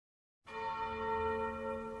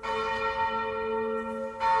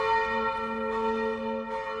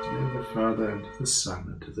Father, and of the Son,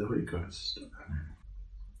 and of the Holy Ghost.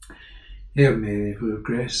 Amen. Hail Mary, full of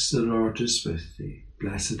grace, the Lord is with thee.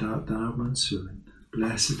 Blessed art thou amongst women.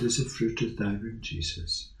 Blessed is the fruit of thy womb,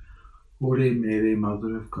 Jesus. Holy Mary,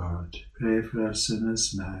 Mother of God, pray for us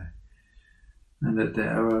sinners now, and at the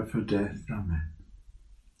hour of our death. Amen.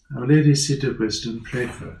 Our Lady, seat of wisdom, pray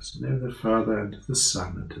for us. In the name of the Father, and of the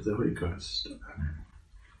Son, and of the Holy Ghost. Amen.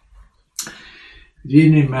 Good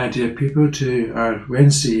evening, my dear people, to our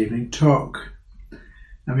Wednesday evening talk.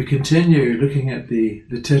 And we continue looking at the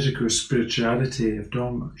liturgical spirituality of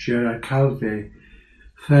Dom Gerard Calvet,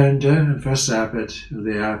 founder and first abbot of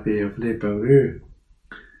the Abbey of Les Barreaux.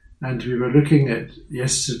 And we were looking at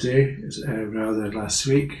yesterday, last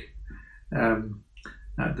week,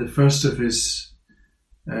 at the first of his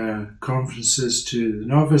conferences to the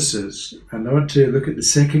novices. And I want to look at the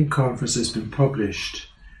second conference that's been published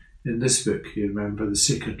in this book, you remember, The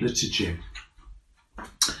Sacred Liturgy.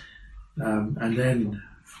 And then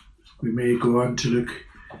we may go on to look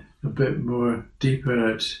a bit more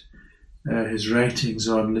deeper at his writings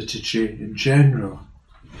on liturgy in general.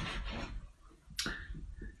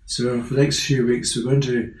 So for the next few weeks we're going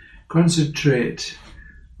to concentrate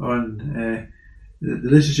on the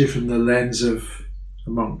liturgy from the lens of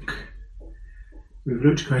a monk. We've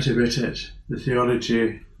looked quite a bit at the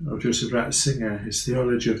theology of Joseph Ratzinger, his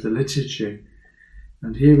theology of the liturgy.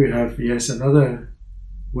 And here we have, yes, another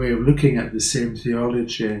way of looking at the same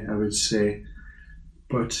theology, I would say,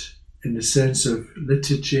 but in the sense of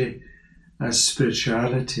liturgy as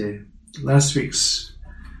spirituality. Last week's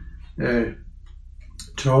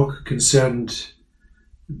talk concerned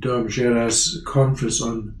Dom Gerard's conference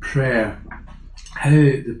on prayer, how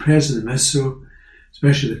the prayers of the Missal,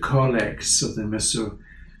 especially the collects of the Missal,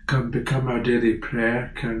 can become our daily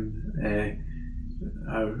prayer,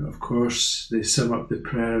 of course, they sum up the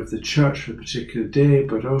prayer of the Church for a particular day,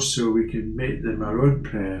 but also we can make them our own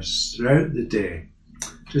prayers throughout the day.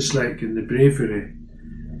 Just like in the Breviary,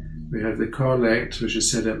 we have the collect, which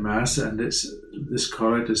is said at Mass, and this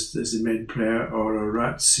collect is the main prayer, or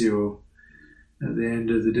oratio, at the end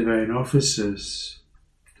of the Divine Offices,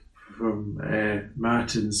 from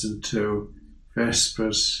Matins until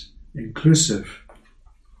Vespers inclusive.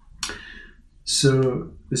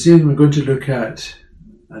 So this evening we're going to look at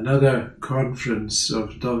another conference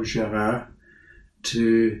of Dom Gerard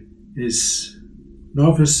to his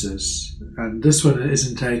novices, and this one is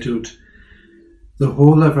entitled "The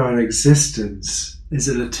Whole of Our Existence is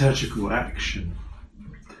a Liturgical Action."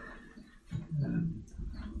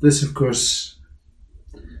 This, of course,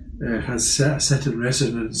 has set in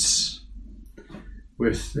resonance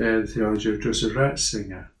with the theology of Joseph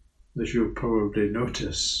Ratzinger, as you'll probably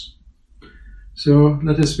notice. So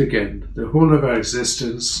let us begin. The whole of our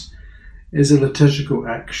existence is a liturgical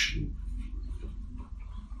action.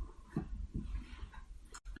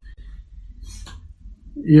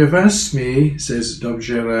 You have asked me, says Dom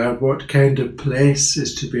Gerard, what kind of place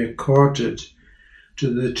is to be accorded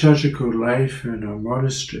to the liturgical life in our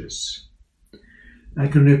monasteries. I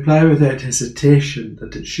can reply without hesitation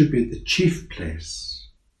that it should be the chief place.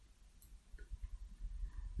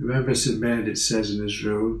 Remember, St. Benedict says in his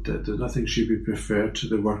rule that nothing should be preferred to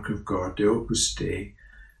the work of God, the Opus Dei,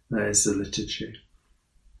 that is the liturgy.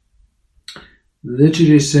 The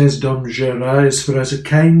liturgy, says Dom Gerard, is for us a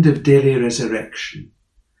kind of daily resurrection.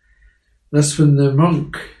 Thus, when the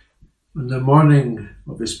monk, on the morning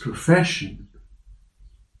of his profession,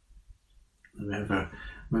 remember,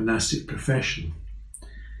 monastic profession,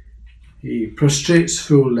 he prostrates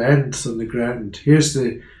full length on the ground. Here's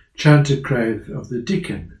the chanted cry of the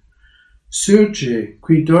deacon: Surge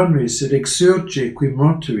qui dormis et exurge qui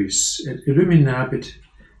mortuis et illuminabit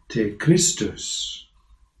te Christus.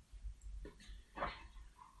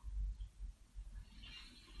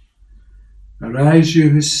 Arise, you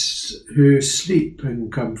who sleep,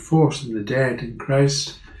 and come forth from the dead, and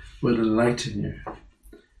Christ will enlighten you.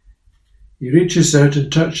 He reaches out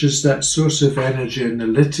and touches that source of energy in the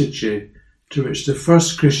liturgy to which the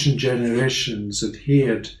first Christian generations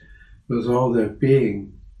adhered with all their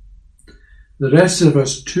being. The rest of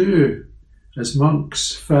us too, as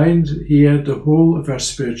monks, find here the whole of our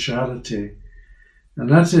spirituality. And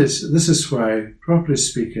this is why, properly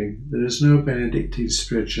speaking, there is no Benedictine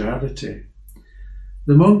spirituality.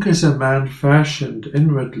 The monk is a man fashioned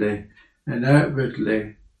inwardly and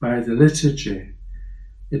outwardly by the liturgy.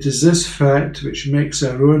 It is this fact which makes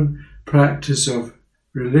our own practice of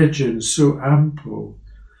religion so ample,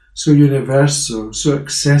 so universal, so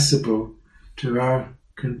accessible to our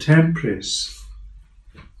contemporaries.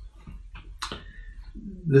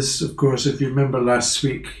 This, of course, if you remember last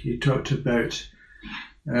week, you talked about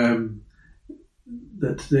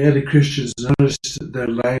that the early Christians nourished their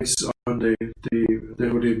lives on the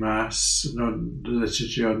Holy Mass and on the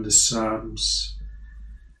liturgy, on the Psalms.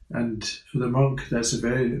 And for the monk, that's a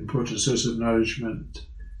very important source of nourishment.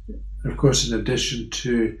 Of course, in addition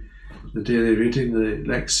to the daily reading, the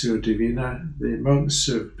Lectio Divina, the monks,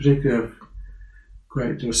 particularly of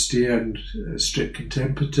quite austere and strict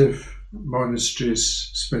contemplative monasteries,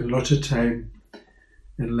 spend a lot of time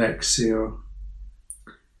in Lectio.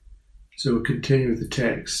 So we'll continue with the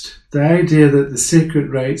text. The idea that the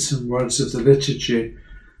sacred rites and words of the liturgy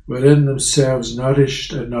were in themselves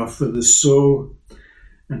nourished enough for the soul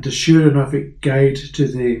and a sure enough guide to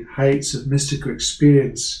the heights of mystical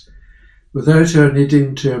experience without our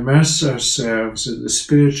needing to immerse ourselves in the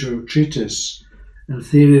spiritual treatise and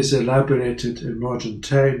theories elaborated in modern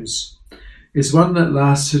times, is one that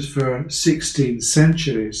lasted for 16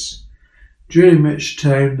 centuries, during which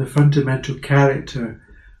time the fundamental character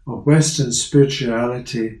of Western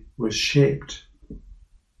spirituality was shaped.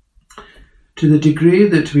 To the degree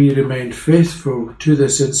that we remain faithful to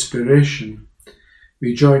this inspiration,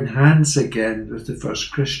 we join hands again with the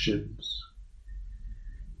first Christians.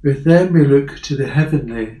 With them we look to the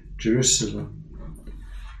heavenly Jerusalem.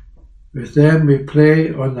 With them we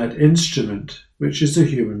play on that instrument which is the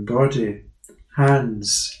human body,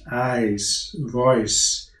 hands, eyes,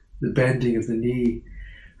 voice, the bending of the knee,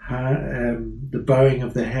 the bowing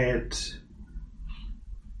of the head.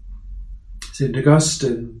 St.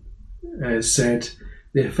 Augustine said,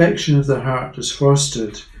 the affection of the heart is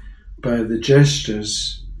fostered by the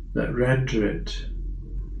gestures that render it.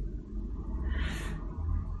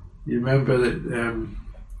 You remember that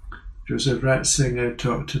Joseph Ratzinger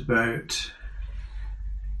talked about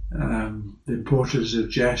the importance of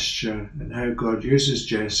gesture and how God uses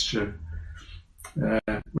gesture,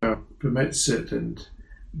 permits it, and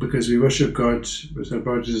because we worship God with our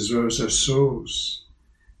bodies as well as our souls,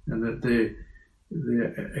 and that the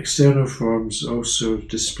external forms also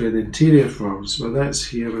display the interior forms. Well, that's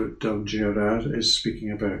here what Dom Gerard is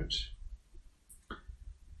speaking about.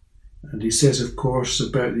 And he says, of course,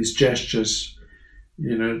 about these gestures,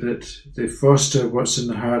 that they foster what's in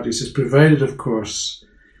the heart. He says, provided, of course,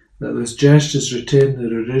 that those gestures retain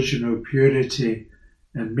their original purity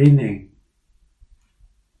and meaning.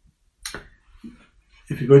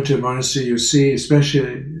 If you go into a monastery, you'll see,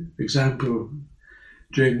 especially, for example,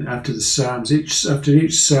 after the Psalms, after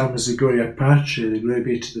each Psalm is the Gloria Patri, the Glory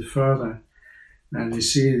be to the Father, and you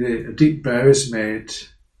see a deep bow is made,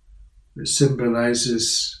 that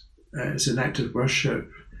symbolises, it's an act of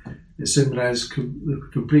worship. It symbolises the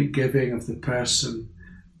complete giving of the person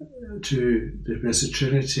to the Blessed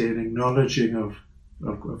Trinity and acknowledging of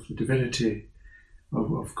the divinity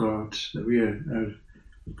of God, that we are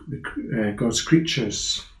God's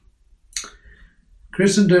creatures.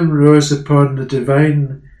 Christendom rose upon the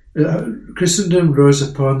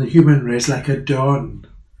human race like a dawn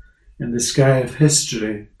in the sky of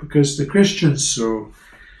history, because the Christian soul,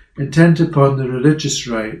 intent upon the religious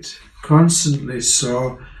rite, constantly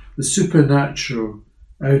saw the supernatural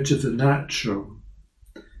out of the natural.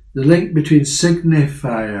 The link between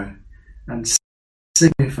signifier and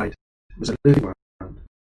signified was a living one.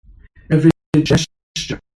 Every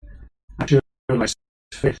gesture actualized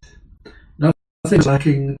faith. Nothing was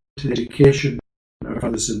lacking to the education of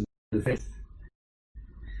others in the faith.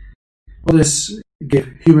 All this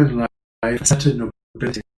gave human life a certain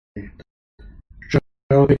nobility.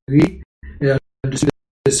 Charles understood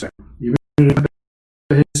this well. You may remember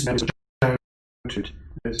his memories of childhood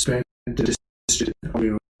spent in the district of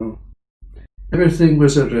Orleans. Everything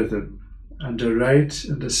was a rhythm, and a rite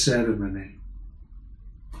and a ceremony.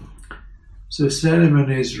 So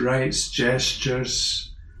ceremonies, rites,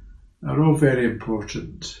 gestures are all very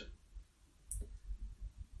important.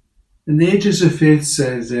 In the ages of faith,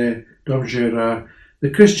 says Dom Gerard, the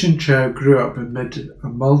Christian child grew up amid a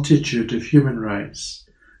multitude of human rites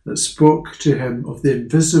that spoke to him of the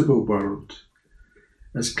invisible world,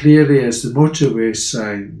 as clearly as the motorway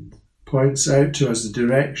sign points out to us the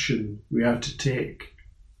direction we have to take.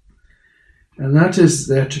 And that is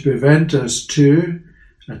there to prevent us too,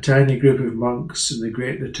 a tiny group of monks in the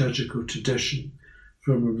great liturgical tradition,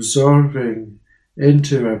 from absorbing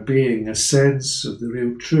into our being a sense of the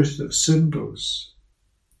real truth of symbols.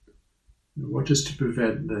 And what is to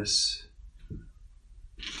prevent this?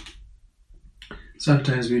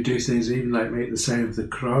 Sometimes we do things even like make the sign of the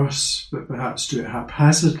cross, but perhaps do it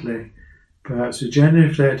haphazardly. Perhaps we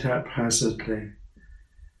genuflect haphazardly.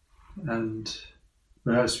 And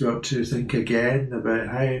perhaps we ought to think again about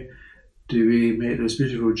how do we make those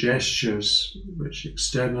beautiful gestures which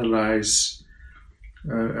externalise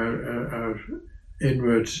our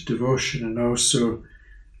inward devotion, and also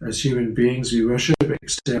as human beings we worship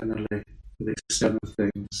externally with external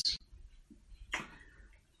things.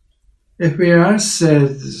 If we ask,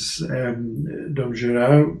 says Dom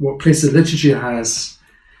Gerard, what place the liturgy has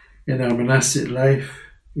in our monastic life,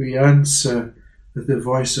 we answer with the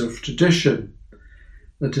voice of tradition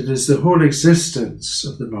that it is the whole existence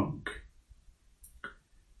of the monk,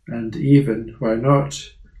 and even, why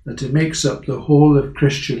not, that it makes up the whole of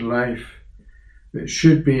Christian life, which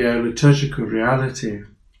should be our liturgical reality.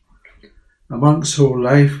 A monk's whole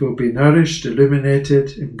life will be nourished,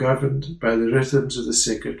 illuminated, and governed by the rhythms of the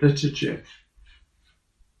sacred liturgy.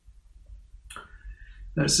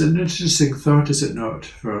 That's an interesting thought, is it not,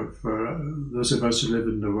 for those of us who live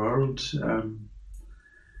in the world?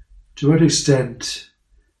 To what extent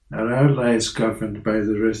are our lives governed by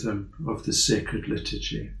the rhythm of the sacred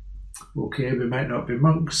liturgy? Okay, we might not be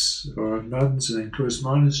monks or nuns in enclosed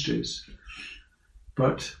monasteries,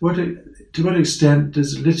 but to what extent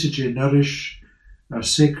does liturgy nourish our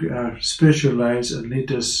spiritual lives and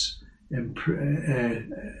lead us in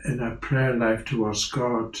our prayer life towards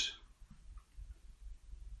God?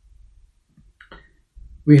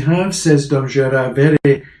 We have, says Dom Gerard, a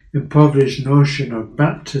very impoverished notion of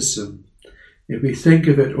baptism if we think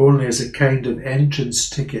of it only as a kind of entrance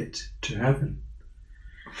ticket to heaven.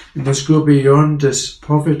 We must go beyond this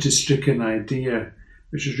poverty-stricken idea,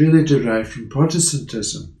 which is really derived from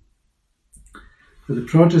Protestantism. For the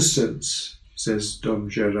Protestants, says Dom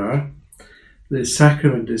Gerard, the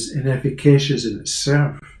sacrament is inefficacious in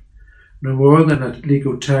itself, no more than a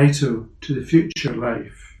legal title to the future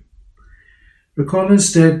life. Recall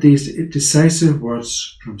instead these decisive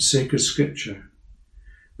words from sacred scripture.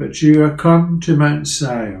 But you are come to Mount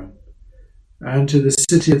Zion, and to the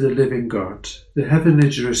city of the living God, the heavenly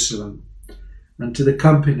Jerusalem, and to the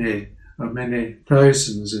company of many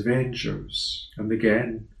thousands of angels. And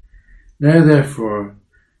again, now therefore,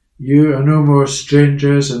 you are no more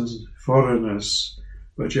strangers and foreigners,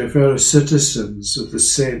 but you are fellow citizens of the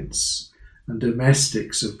saints and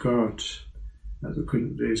domestics of God.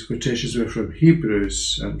 These quotations were from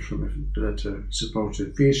Hebrews and from the letter Paul to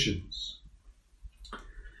Ephesians.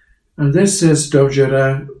 And this, says Dom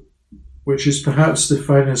Gerard, which is perhaps the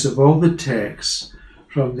finest of all the texts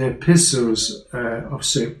from the epistles of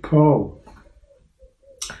St. Paul.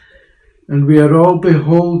 And we are all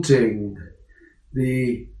beholding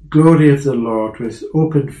the glory of the Lord with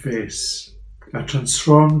open face, are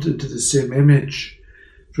transformed into the same image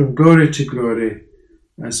from glory to glory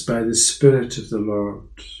as by the Spirit of the Lord.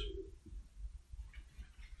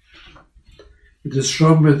 It is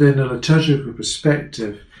from within a liturgical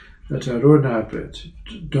perspective that our own abbot,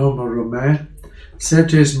 Dom Romain, said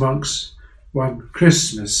to his monks one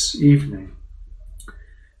Christmas evening,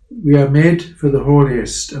 "We are made for the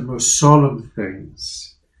holiest and most solemn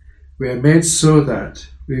things. We are made so that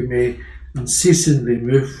we may unceasingly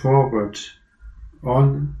move forward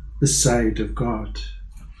on the side of God."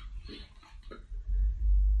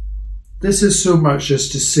 This is so much as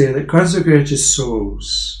to say that consecrated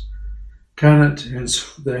souls cannot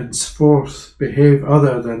henceforth behave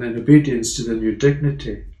other than in obedience to the new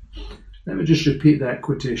dignity. Let me just repeat that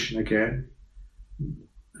quotation again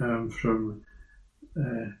from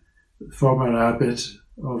the former abbot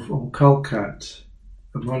of Onkalkat,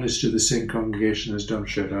 a monastery of the same congregation as Dom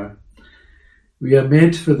Gerard. We are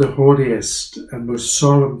made for the holiest and most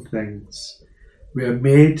solemn things. We are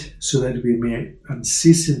made so that we may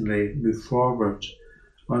unceasingly move forward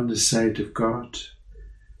on the side of God.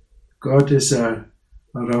 God is our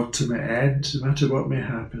ultimate end, no matter what may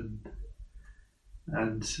happen.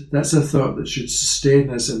 And that's a thought that should sustain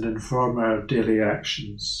us and inform our daily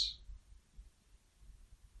actions.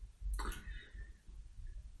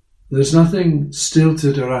 There's nothing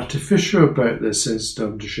stilted or artificial about this, says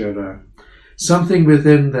Dom Gerard. Something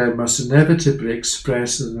within there must inevitably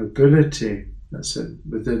express the nobility, that's it,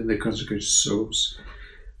 within the consecrated souls,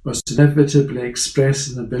 must inevitably express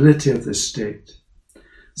the nobility of the state.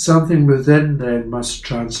 Something within them must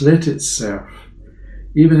translate itself,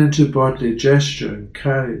 even into bodily gesture and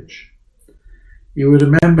carriage. You will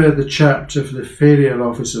remember the chapter for the ferial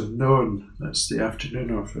office of None, that's the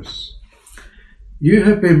afternoon office. You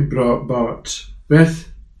have been bought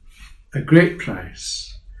with a great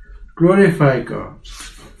price. Glorify God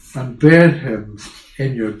and bear him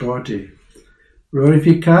in your body.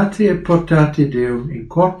 Glorificate et portate Deum in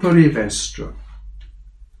corpore vestro.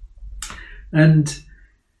 And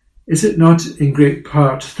is it not in great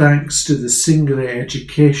part thanks to the singular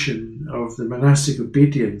education of the monastic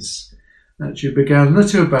obedience that you began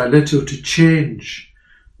little by little to change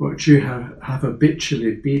what you have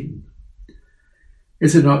habitually been?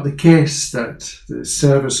 Is it not the case that the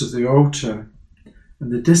service of the altar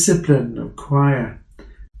and the discipline of choir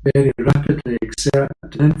very rapidly exert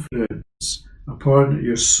an influence upon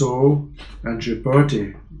your soul and your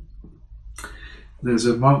body? There's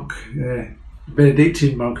a monk,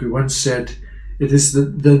 Benedictine monk, who once said, "It is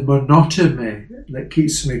the monotony that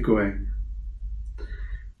keeps me going."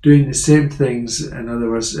 Doing the same things, in other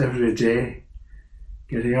words, every day,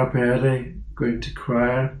 getting up early, going to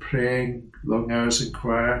choir, praying long hours in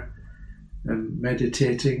choir, and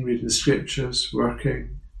meditating, reading the scriptures,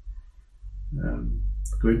 working,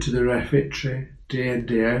 going to the refectory day in,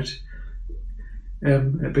 day out.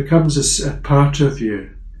 It becomes a part of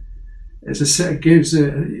you. It gives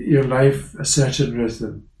your life a certain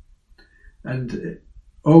rhythm. And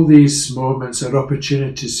all these moments are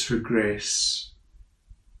opportunities for grace.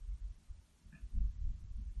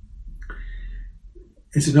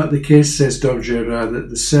 Is it not the case, says Dom Gerard, that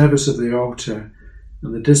the service of the altar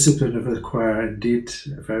and the discipline of the choir, indeed,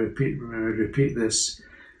 if I repeat this,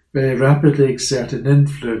 very rapidly exert an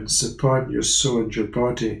influence upon your soul and your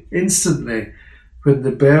body? Instantly, when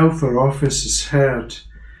the bell for office is heard,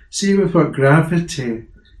 see with what gravity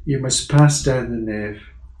you must pass down the nave,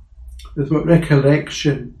 with what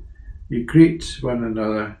recollection you greet one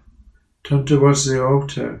another, turn towards the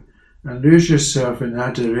altar, and lose yourself in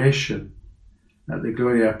adoration at the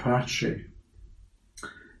Gloria Patri.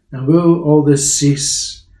 And will all this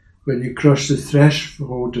cease when you cross the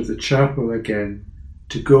threshold of the chapel again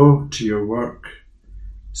to go to your work?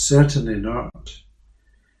 Certainly not.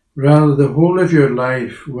 Rather, the whole of your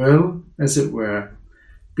life will, as it were,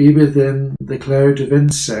 be within the cloud of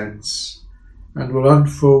incense, and will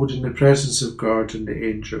unfold in the presence of God and the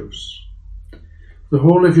angels. The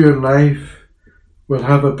whole of your life will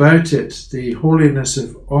have about it the holiness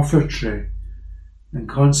of offertory and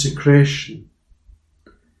consecration.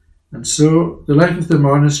 And so the life of the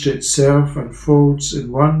monastery itself unfolds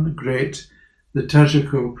in one great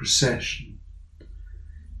liturgical procession,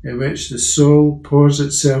 in which the soul pours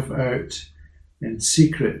itself out in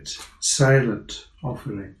secret, silent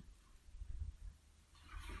offering.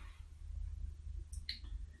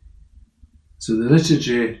 So the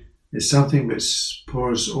liturgy is something which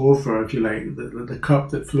pours over, if you like, the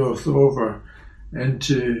cup that floweth over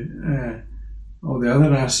into all the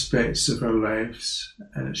other aspects of our lives.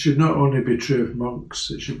 And it should not only be true of monks,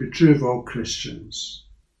 it should be true of all Christians.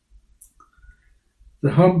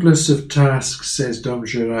 The humblest of tasks, says Dom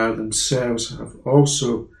Gerard, themselves have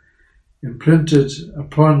also imprinted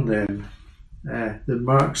upon them the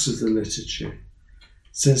marks of the liturgy,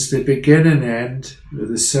 since they begin and end with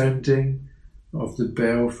the sounding of the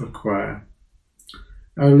bell for choir.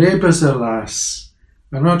 Our labours, alas,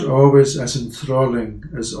 are not always as enthralling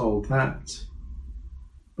as all that,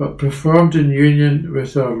 but performed in union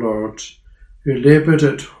with our Lord, who laboured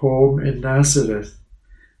at home in Nazareth,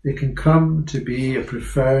 they can come to be a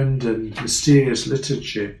profound and mysterious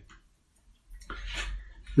liturgy.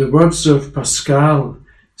 The words of Pascal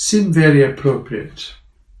seem very appropriate,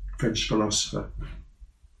 French philosopher.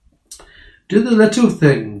 Do the little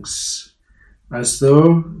things as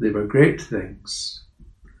though they were great things,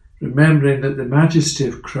 remembering that the majesty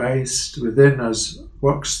of Christ within us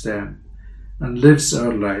works them and lives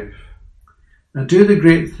our life, and do the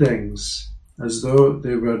great things as though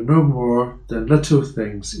they were no more than little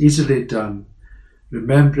things easily done,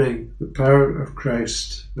 remembering the power of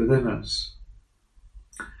Christ within us.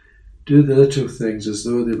 Do the little things as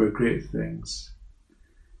though they were great things.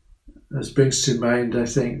 This brings to mind, I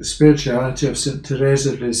think, the spirituality of St. Therese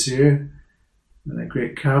of Lisieux, a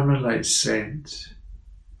great Carmelite saint,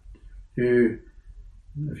 who,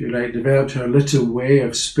 if you like, developed her little way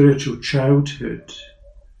of spiritual childhood.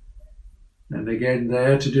 And again,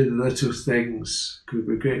 there to do the little things could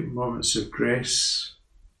be great moments of grace.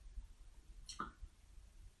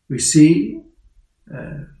 We see,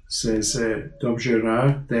 says Dom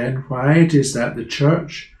Gerard, then why it is that the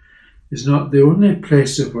church is not the only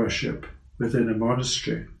place of worship within a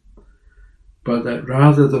monastery, but that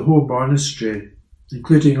rather the whole monastery,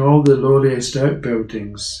 including all the lowliest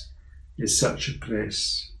outbuildings, is such a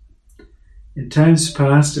place. In times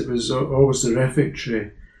past, it was always the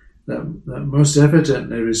refectory that most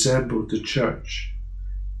evidently resembled the church,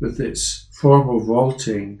 with its formal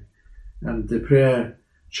vaulting and the prayer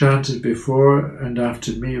chanted before and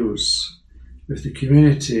after meals, with the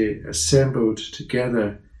community assembled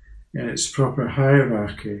together in its proper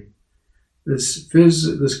hierarchy. This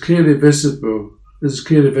is clearly visible in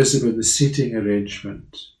the seating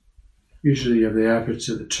arrangement. Usually you have the abbot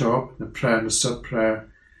at the top, the prior and the sub-prior,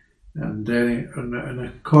 and then in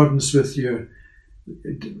accordance with your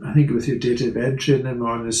I think with your date of entry in the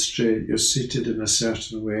monastery, you're seated in a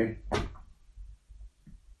certain way.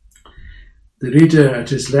 The reader at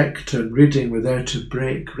his lectern, reading without a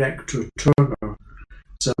break, recto turno,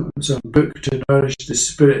 some book to nourish the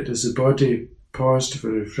spirit as the body paused for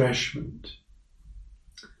refreshment.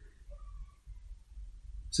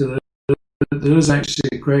 So there is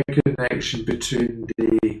actually quite a connection between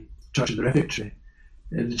the church and the refectory.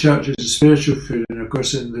 In the church is spiritual food, and of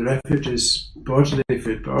course in the refectory is bodily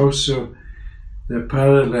food, but also there are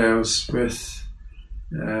parallels with,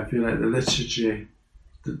 if you like, the liturgy.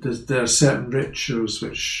 There are certain rituals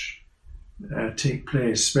which take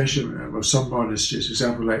place, especially with some monasteries, for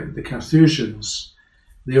example, like the Carthusians.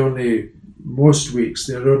 Most weeks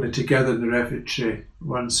they're only together in the refectory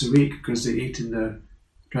once a week because they eat in their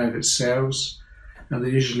private cells, and they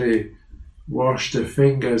usually wash their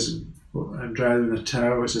fingers and dry them in a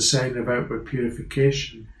towel as a sign of outward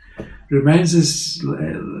purification. Reminds us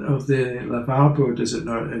of the lavabo, does it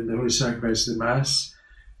not, in the Holy Sacrifice of the Mass?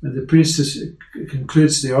 And the priest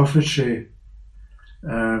concludes the offertory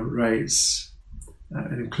rites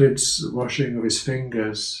and includes the washing of his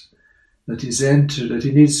fingers, that he's entered, that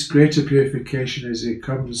he needs greater purification as he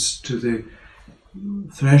comes to the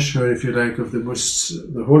threshold, if you like, of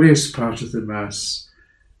the holiest part of the Mass,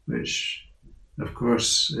 which, of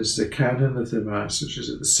course, is the canon of the Mass, which is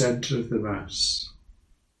at the centre of the Mass.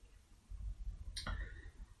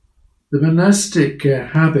 The monastic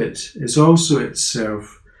habit is also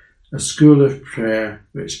itself a school of prayer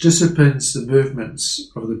which disciplines the movements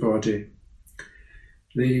of the body.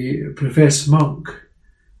 The professed monk,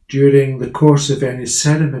 during the course of any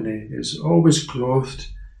ceremony, is always clothed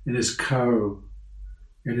in his cowl,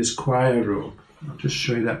 in his choir robe. I'll just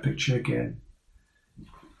show you that picture again.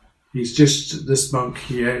 This monk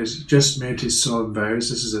here has just made his solemn vows.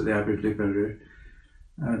 This is at the Abbey of Les Barreaux.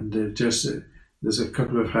 And there's a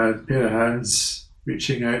couple of pair of hands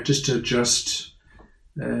reaching out just to adjust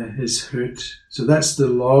his hood. So that's the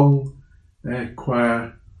long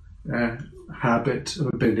choir habit of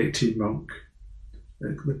a Benedictine monk.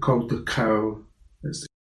 They're called the cowl. It's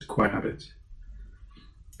the choir habit.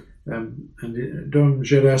 And Dom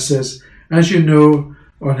Gerard says, as you know,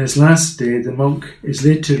 on his last day the monk is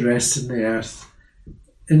laid to rest in the earth,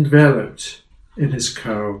 enveloped in his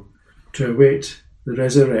cowl, to await the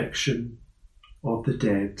resurrection of the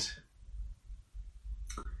dead.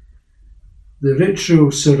 The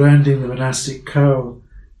ritual surrounding the monastic cowl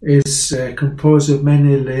is composed of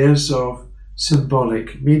many layers of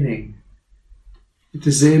symbolic meaning. It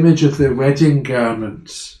is the image of the wedding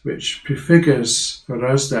garment, which prefigures for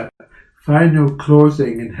us that final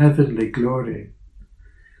clothing in heavenly glory.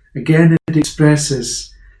 Again, it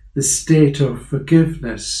expresses the state of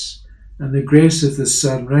forgiveness and the grace of the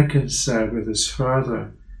Son reconciled with his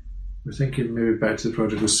Father. We're thinking maybe back to the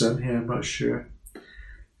prodigal son here, I'm not sure.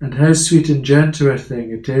 And how sweet and gentle a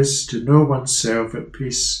thing it is to know oneself at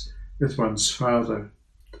peace with one's Father.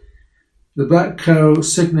 The black cowl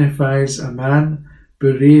signifies a man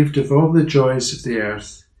bereaved of all the joys of the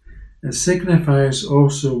earth, and signifies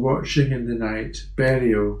also watching in the night,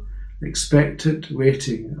 burial, expectant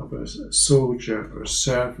waiting of a soldier or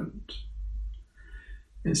servant.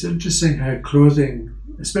 It's interesting how clothing,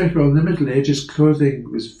 especially in the Middle Ages,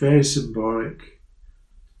 clothing was very symbolic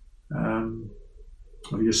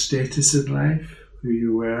of your status in life, who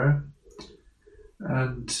you were.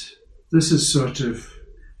 And this is sort of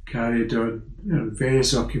carried on,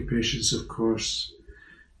 various occupations, of course.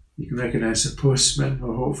 You can recognise a postman,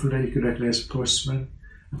 or hopefully you can recognise a postman,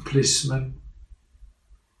 a policeman,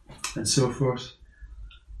 and so forth.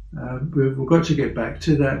 We've got to get back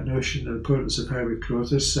to that notion of the importance of how we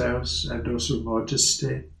clothe ourselves, and also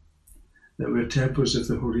modesty, that we're temples of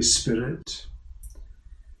the Holy Spirit.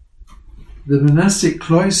 The monastic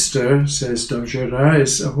cloister, says Dom Gerard,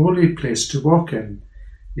 is a holy place to walk in.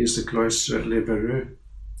 Here's the cloister at Les Barreaux.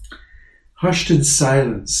 Hushed in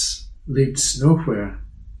silence, leads nowhere.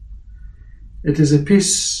 It is of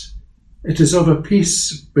a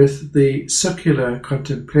piece with the circular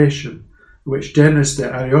contemplation which Denis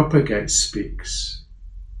the Areopagite speaks.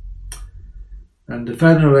 And the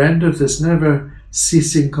final end of this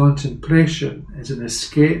never-ceasing contemplation is an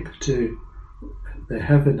escape to the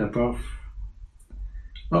heaven above.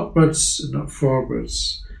 Upwards and not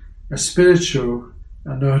forwards, a spiritual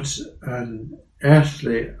and not an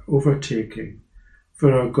earthly overtaking,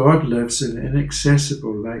 for our God lives in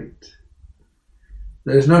inaccessible light.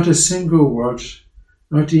 There is not a single word,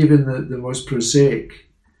 not even the most prosaic,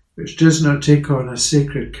 which does not take on a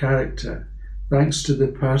sacred character, thanks to the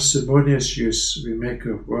parsimonious use we make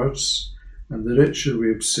of words and the ritual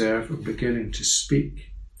we observe on beginning to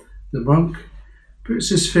speak. The monk, puts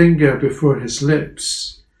his finger before his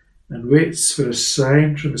lips and waits for a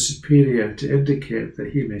sign from a superior to indicate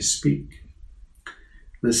that he may speak.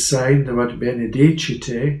 This sign, the word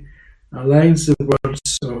benedicite, aligns the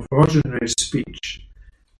words of ordinary speech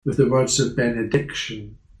with the words of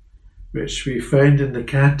benediction, which we find in the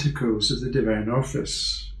canticles of the Divine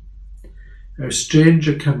Office. How strange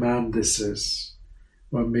a command this is.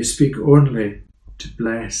 One may speak only to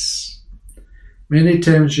bless. Many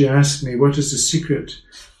times you ask me, what is the secret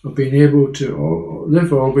of being able to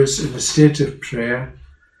live always in a state of prayer,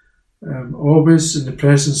 always in the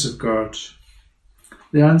presence of God?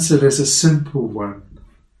 The answer is a simple one.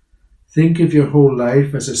 Think of your whole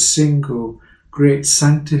life as a single, great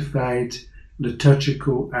sanctified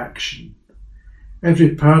liturgical action.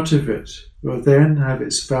 Every part of it will then have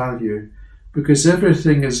its value because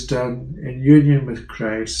everything is done in union with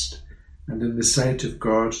Christ and in the sight of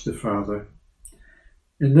God the Father.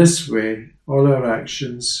 In this way, all our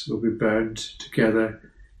actions will be bound together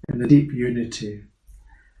in the deep unity.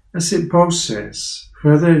 As St. Paul says,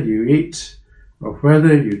 whether you eat or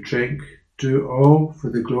whether you drink, do all for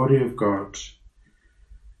the glory of God.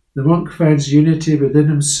 The monk finds unity within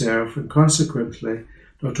himself and consequently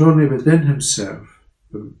not only within himself,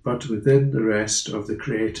 but within the rest of the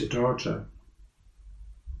created order.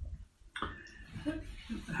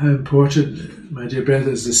 How important, my dear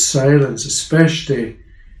brothers, is silence, especially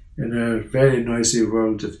in our very noisy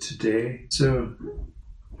world of today. So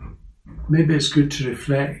maybe it's good to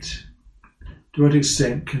reflect, to what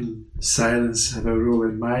extent can silence have a role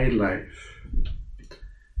in my life?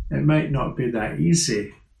 It might not be that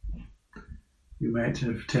easy. You might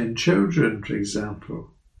have 10 children, for example.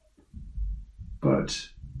 But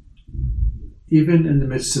even in the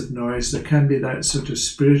midst of noise, there can be that sort of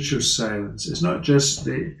spiritual silence. It's not just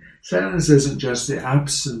silence isn't just the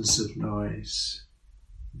absence of noise.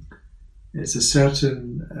 It's a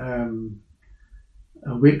certain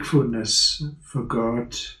a wakefulness for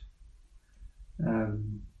God.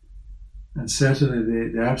 And certainly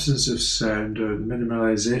the absence of sound or the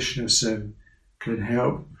minimalization of sound can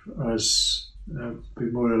help us be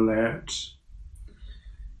more alert.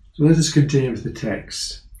 So let us continue with the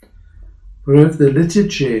text. For if the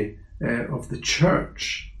liturgy of the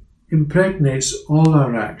Church impregnates all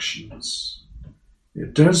our actions,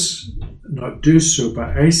 it does not do so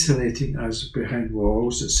by isolating us behind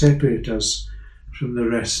walls that separate us from the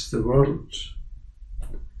rest of the world.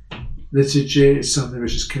 Liturgy is something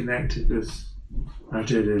which is connected with our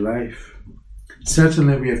daily life.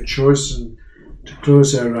 Certainly we have chosen to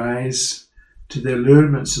close our eyes to the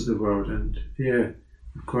allurements of the world, and here,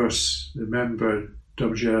 of course, remember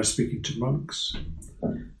WGR speaking to monks.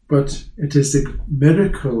 But it is the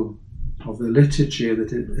miracle of the liturgy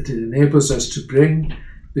that it enables us to bring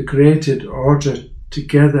the created order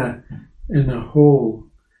together in a whole,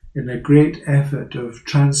 in a great effort of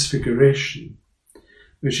transfiguration,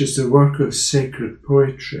 which is the work of sacred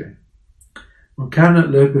poetry. One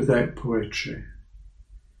cannot live without poetry.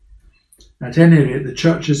 At any rate, the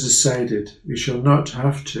Church has decided we shall not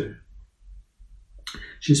have to.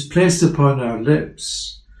 She's placed upon our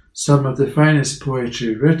lips some of the finest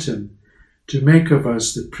poetry written to make of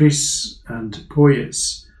us the priests and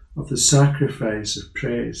poets of the sacrifice of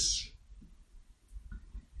praise.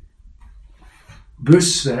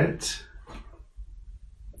 Bossuet,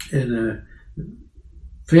 in a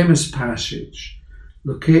famous passage,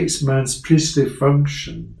 locates man's priestly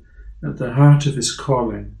function at the heart of his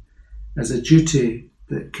calling as a duty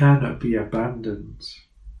that cannot be abandoned.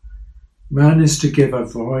 Man is to give a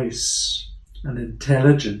voice, an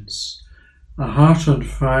intelligence, a heart on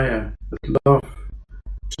fire with love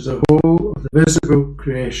to the whole of the visible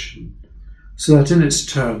creation, so that in its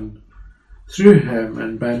turn, through him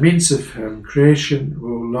and by means of him, creation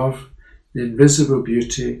will love the invisible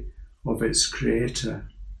beauty of its creator.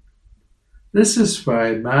 This is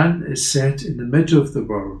why man is set in the middle of the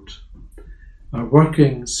world, a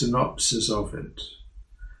working synopsis of it,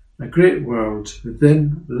 a great world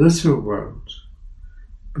within the little world,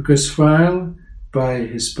 because while by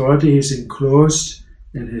his body he is enclosed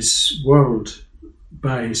in his world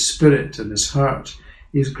by his spirit and his heart,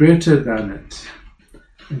 he is greater than it.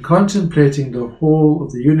 In contemplating the whole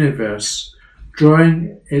of the universe,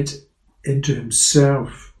 drawing it into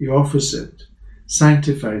himself, he offers it,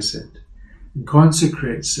 sanctifies it, and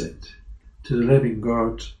consecrates it to the living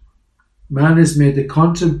God. Man is made the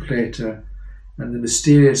contemplator and the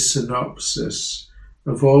mysterious synopsis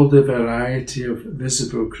of all the variety of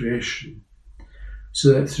visible creation,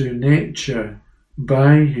 so that through nature,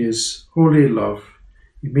 by his holy love,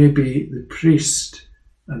 he may be the priest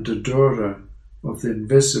and adorer of the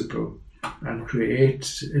invisible and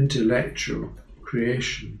intellectual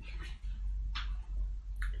creation.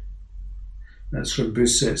 That's from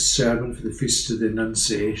Bousset's sermon for the Feast of the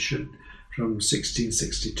Annunciation from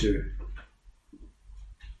 1662.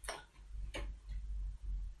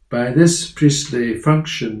 By this priestly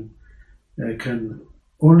function can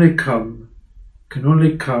only come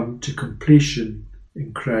to completion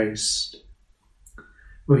in Christ.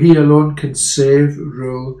 For he alone can save,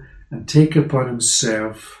 rule, and take upon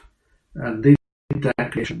himself and lead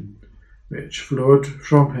that creation which flowed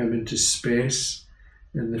from him into space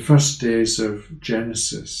in the first days of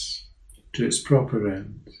Genesis to its proper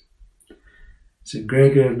end. St.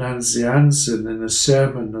 Gregory of Nazianzen, in a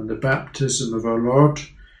sermon on the baptism of our Lord,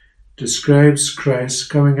 describes Christ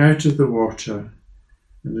coming out of the water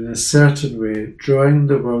and in a certain way drawing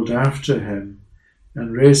the world after him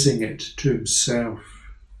and raising it to himself.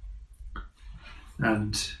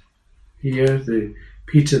 And here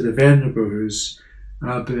Peter the Venerable, who's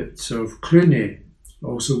Abbot of Cluny,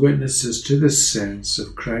 also witnesses to this sense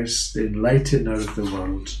of Christ, the enlightener of the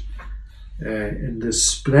world, in this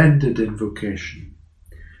splendid invocation.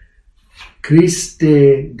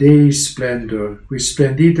 Christe Dei splendor, qui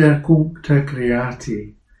splendida cuncta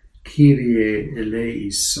creati, Kyrie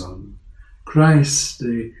eleison. Christ,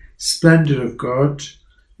 the splendor of God,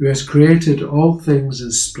 who has created all things in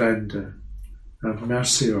splendor, have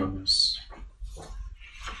mercy on us.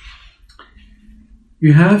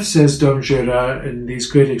 You have, says Dom Gerard, in these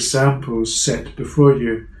great examples set before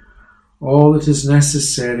you, all that is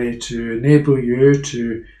necessary to enable you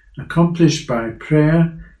to accomplish by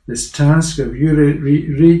prayer this task of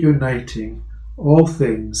reuniting all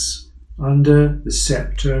things under the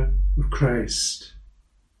sceptre of Christ.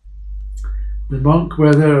 The monk,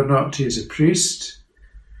 whether or not he is a priest,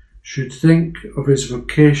 should think of his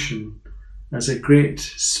vocation as a great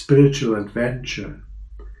spiritual adventure.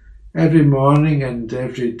 Every morning and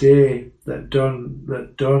every day that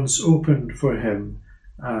dawns open for him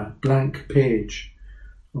a blank page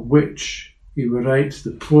on which he will write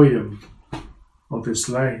the poem of his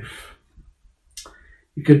life.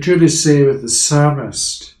 He can truly say with the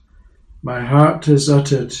psalmist, "My heart has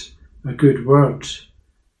uttered a good word.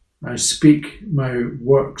 I speak my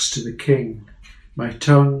works to the King. My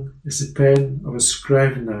tongue is the pen of a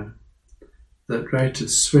scrivener that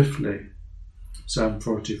writeth swiftly." Psalm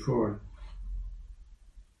 44.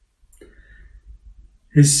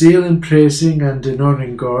 His zeal in praising and in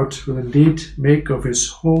honouring God will indeed make of his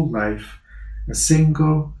whole life a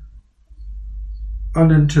single,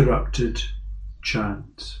 uninterrupted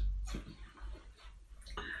chant.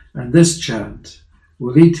 And this chant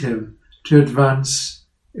will lead him to advance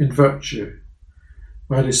in virtue,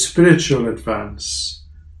 while his spiritual advance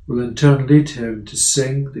will in turn lead him to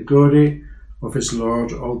sing the glory of his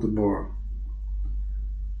Lord all the more.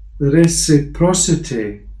 The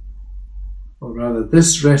reciprocity, or rather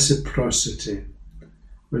this reciprocity,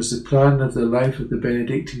 was the plan of the life of the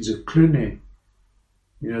Benedictines of Cluny,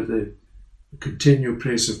 the continual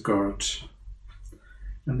praise of God.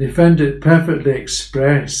 And they found it perfectly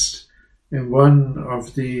expressed in one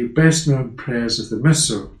of the best-known prayers of the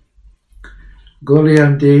Missal,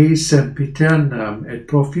 Gloriam Dei sempiternam et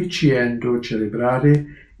proficiendo celebrare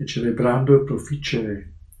et celebrando proficere.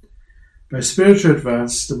 By spiritual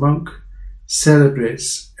advance, the monk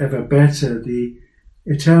celebrates ever better the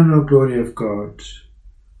eternal glory of God,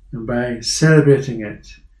 and by celebrating it,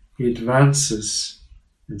 he advances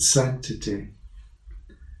in sanctity.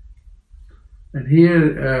 And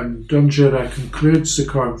here, Dom Gerard concludes the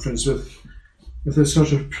conference with a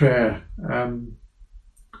sort of prayer,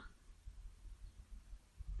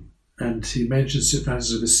 and he mentions St.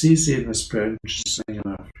 Francis of Assisi in this prayer, which is saying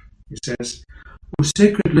enough. He says, "O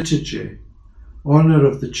sacred liturgy, honour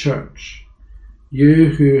of the Church, you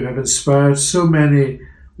who have inspired so many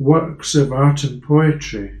works of art and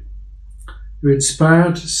poetry, who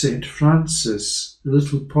inspired St. Francis, the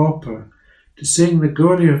little pauper, to sing the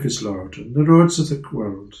glory of his Lord on the roads of the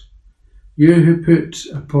world, you who put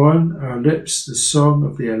upon our lips the song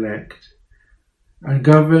of the elect, and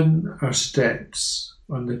govern our steps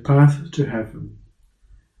on the path to heaven,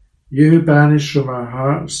 you who banish from our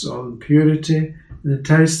hearts all impurity and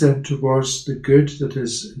entice them towards the good that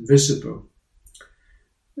is invisible.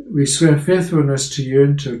 We swear faithfulness to you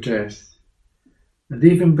until death, and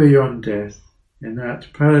even beyond death, in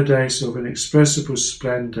that paradise of inexpressible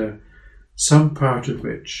splendour, some part of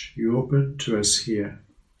which you open to us here."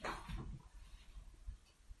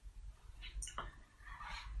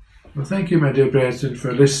 Well, thank you, my dear brethren,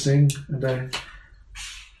 for listening, and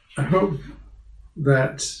I hope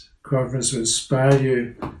that conference will inspire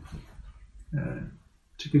you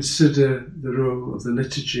to consider the role of the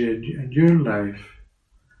liturgy in your life,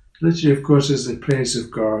 Liturgy, of course, is the praise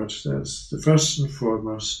of God. That's the first and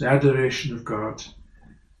foremost, the adoration of God,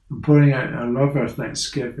 and pouring out our love, our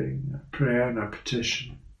thanksgiving, our prayer and our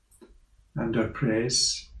petition, and our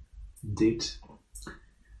praise, indeed.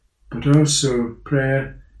 But also,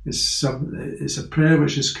 prayer is a prayer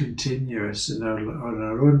which is continuous in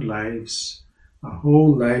our own lives. Our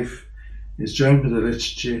whole life is joined with the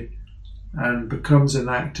liturgy and becomes an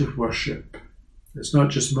act of worship. It's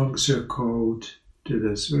not just monks who are called to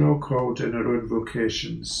this. We're all called in our own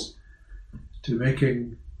vocations to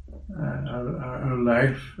making our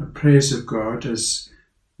life a praise of God, as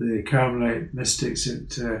the Carmelite mystic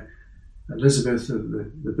St. Elizabeth of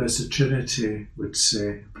the Blessed Trinity would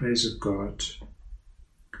say, praise of God.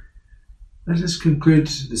 Let us conclude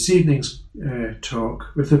this evening's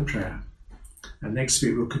talk with a prayer. And next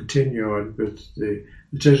week we'll continue on with the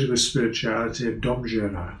liturgical spirituality of Dom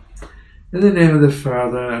Gérard. In the name of the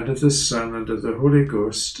Father, and of the Son, and of the Holy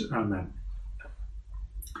Ghost. Amen.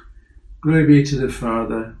 Glory be to the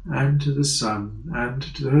Father, and to the Son, and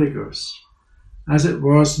to the Holy Ghost, as it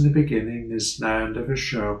was in the beginning, is now, and ever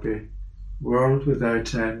shall be, world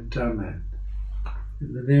without end. Amen.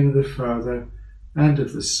 In the name of the Father, and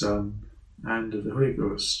of the Son, and of the Holy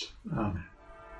Ghost. Amen.